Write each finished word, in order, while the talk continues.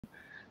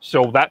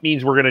So that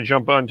means we're going to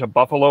jump on to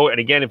Buffalo. And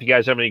again, if you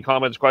guys have any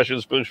comments,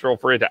 questions, please feel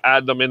free to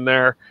add them in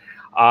there.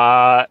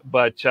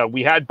 But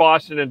we had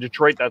Boston and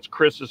Detroit. That's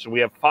Chris's. So we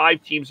have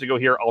 5 teams to go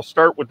here. I'll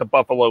start with the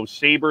Buffalo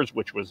Sabres,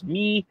 which was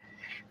me.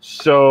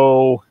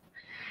 So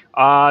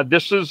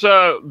this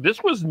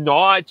was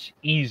not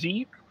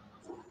easy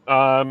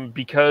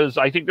because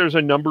I think there's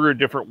a number of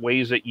different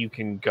ways that you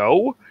can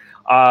go.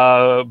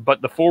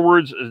 But the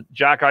forwards,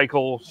 Jack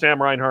Eichel, Sam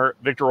Reinhart,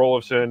 Victor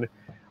Olofsson,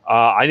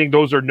 I think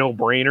those are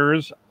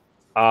no-brainers.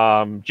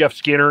 Jeff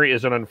Skinner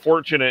is an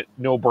unfortunate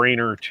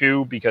no-brainer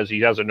too because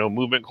he has a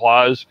no-movement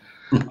clause.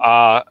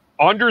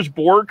 Anders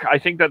Bjork, I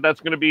think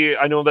that's going to be.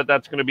 I know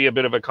that's going to be a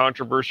bit of a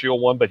controversial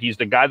one, but he's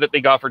the guy that they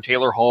got for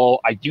Taylor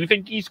Hall. I do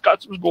think he's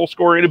got some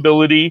goal-scoring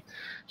ability,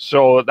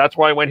 so that's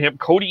why I went him.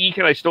 Cody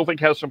Eakin, I still think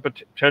has some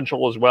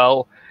potential as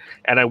well,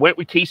 and I went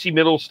with Casey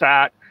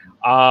Mittelstadt.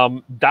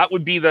 That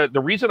would be the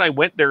reason I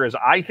went there is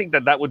I think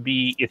that would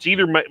be it's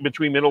either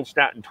between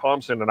Mittelstadt and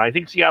Thompson, and I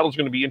think Seattle's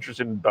going to be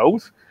interested in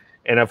both.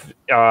 And if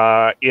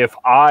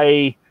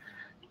I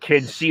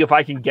can see if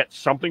I can get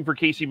something for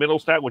Casey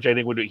Mittelstadt, which I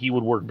think he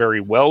would work very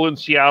well in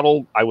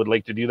Seattle, I would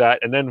like to do that.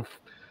 And then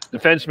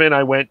defenseman,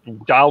 I went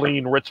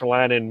D-Dahlin,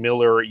 Ristolainen,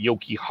 Miller,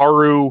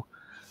 Jokiharju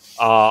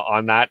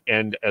on that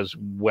end as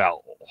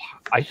well.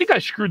 I think I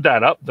screwed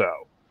that up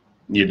though.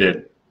 You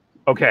did.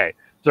 Okay.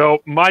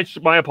 So my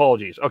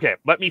apologies. Okay,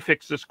 let me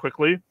fix this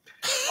quickly.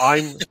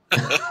 I'm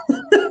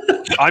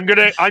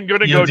gonna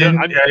go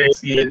down.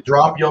 You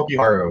drop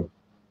Jokiharju.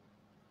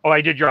 Oh, I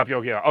did drop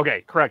Jokiharju.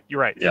 Okay, correct. You're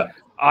right. Yeah.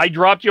 I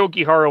dropped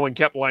Jokiharju and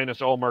kept Linus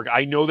Ullmark.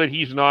 I know that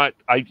he's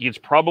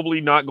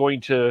probably not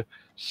going to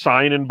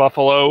sign in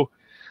Buffalo,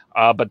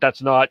 but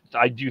that's not.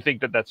 I do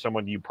think that that's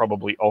someone you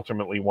probably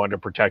ultimately want to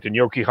protect. And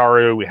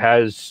Jokiharju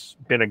has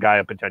been a guy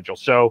of potential.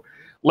 So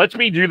let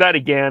me do that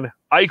again.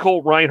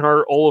 Eichel,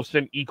 Reinhart,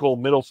 Olofsson, Eichel,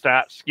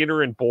 Mittelstadt,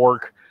 Skinner, and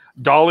Bjork,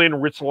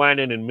 Dahlin,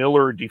 Ristolainen, and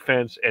Miller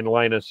defense, and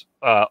Linus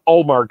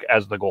Ullmark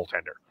as the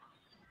goaltender.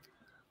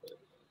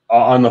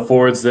 On the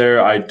forwards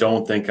there, I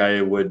don't think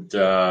I would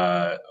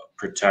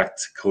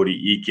protect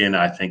Cody Eakin.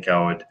 I think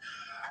I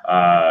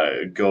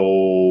would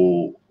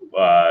go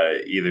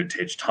either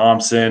Tage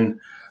Thompson.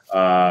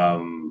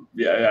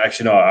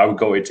 Actually, no, I would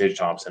go with Tage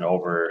Thompson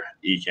over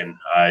Eakin.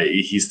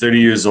 He's 30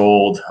 years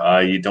old.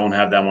 You don't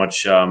have that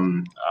much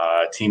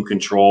team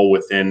control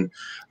within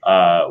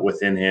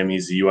him.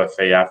 He's a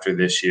UFA after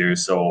this year.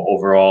 So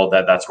overall,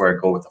 that's where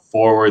I go with the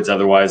forwards.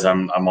 Otherwise,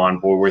 I'm on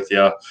board with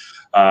you.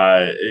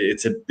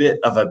 It's a bit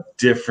of a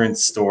different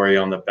story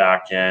on the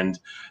back end.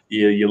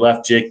 You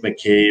left Jake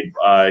McCabe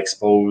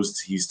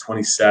exposed. He's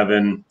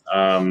 27.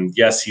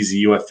 Yes, he's a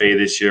UFA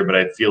this year, but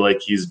I feel like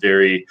he's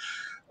very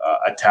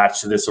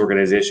attached to this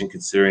organization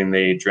considering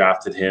they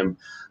drafted him.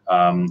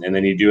 And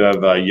then you do have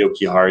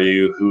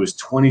Jokiharju, who is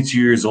 22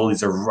 years old.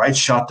 He's a right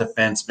shot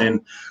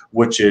defenseman,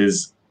 which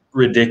is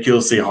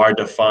ridiculously hard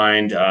to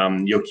find.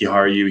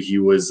 Jokiharju, he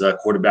was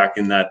quarterback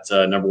in that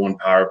number 1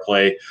 power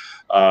play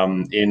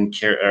in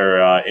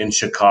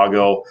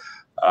Chicago.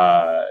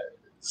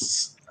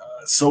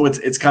 So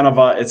it's kind of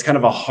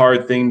a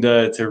hard thing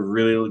to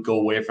really go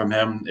away from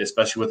him,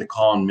 especially with the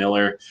Colin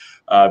Miller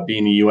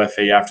being a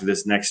UFA after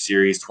this next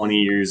year. He's 20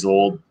 years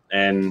old,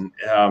 and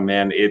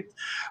man,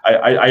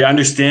 I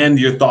understand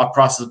your thought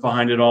process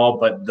behind it all,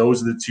 but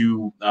those are the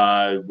two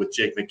with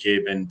Jake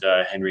McCabe and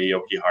Henry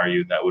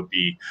Jokiharju that would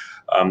be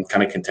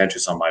kind of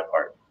contentious on my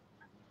part.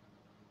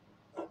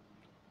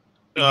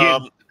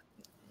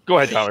 Go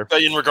ahead, Tyler.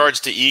 In regards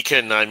to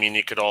Eakin, I mean,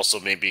 you could also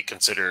maybe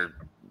consider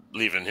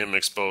leaving him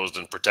exposed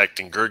and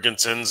protecting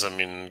Gergensons. I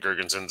mean,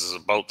 Gergensons is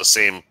about the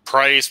same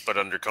price, but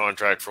under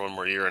contract for 1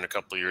 more year and a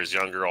couple of years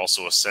younger,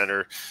 also a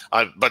center.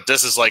 But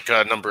this is like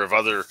a number of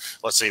other,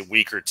 let's say,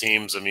 weaker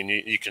teams. I mean,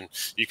 you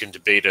can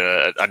debate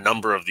a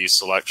number of these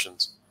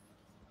selections.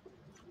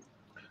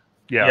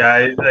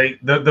 Yeah.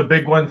 The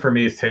big one for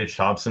me is Tage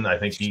Thompson. I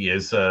think he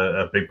is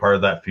a big part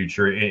of that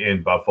future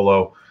in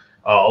Buffalo.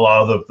 A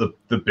lot of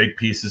the big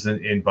pieces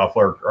in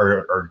Buffalo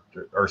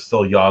are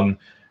still young.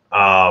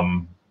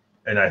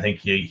 And I think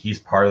he's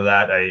part of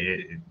that.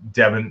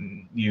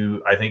 Devin,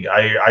 I think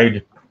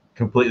I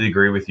completely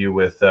agree with you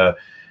with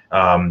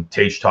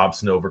Tage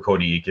Thompson over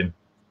Cody Eakin.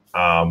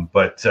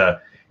 But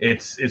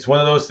it's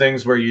one of those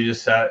things where you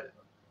just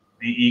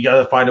you got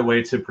to find a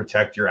way to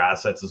protect your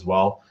assets as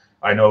well.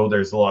 I know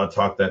there's a lot of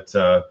talk that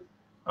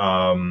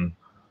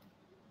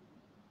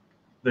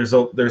there's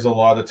a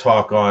lot of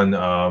talk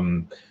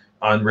on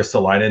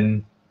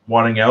Ristolainen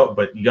wanting out,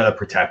 but you got to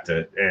protect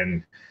it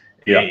and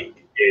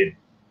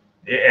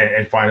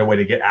and find a way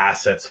to get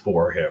assets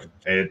for him.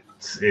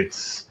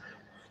 It's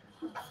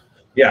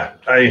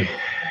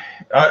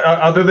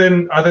other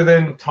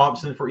than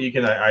Thompson for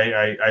Eakin,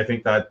 I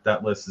think that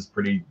list is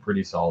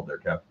pretty solid there,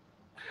 Kev.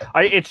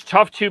 It's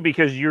tough too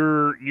because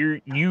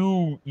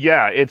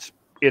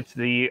it's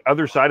the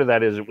other side of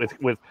that is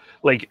with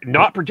like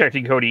not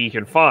protecting Cody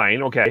Eakin,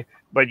 fine, okay,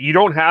 but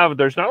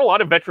there's not a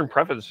lot of veteran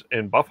preference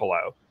in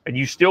Buffalo, and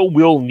you still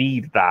will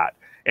need that.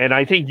 And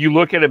I think you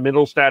look at a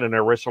Mittelstadt and a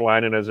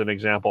Ristolainen as an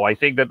example. I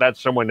think that's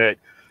someone that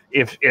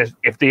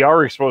if they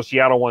are exposed,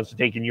 Seattle wants to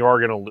take, and you are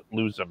going to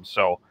lose them.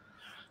 So,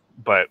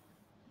 but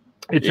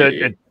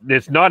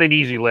it's not an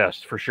easy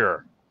list for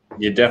sure.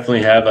 You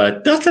definitely have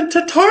a Dustin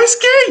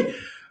Tatarski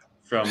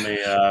from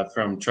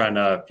trying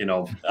to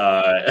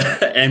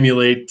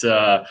emulate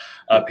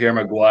Pierre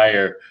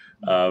Maguire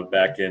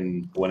back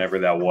in whenever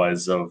that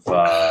was of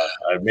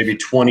maybe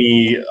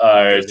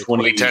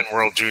 2010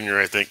 World Junior,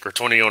 I think, or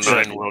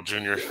 2009 World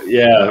Junior.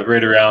 Yeah,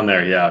 right around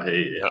there. Yeah,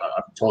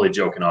 I'm totally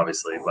joking,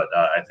 obviously, but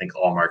I think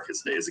Ullmark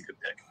is a good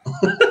pick.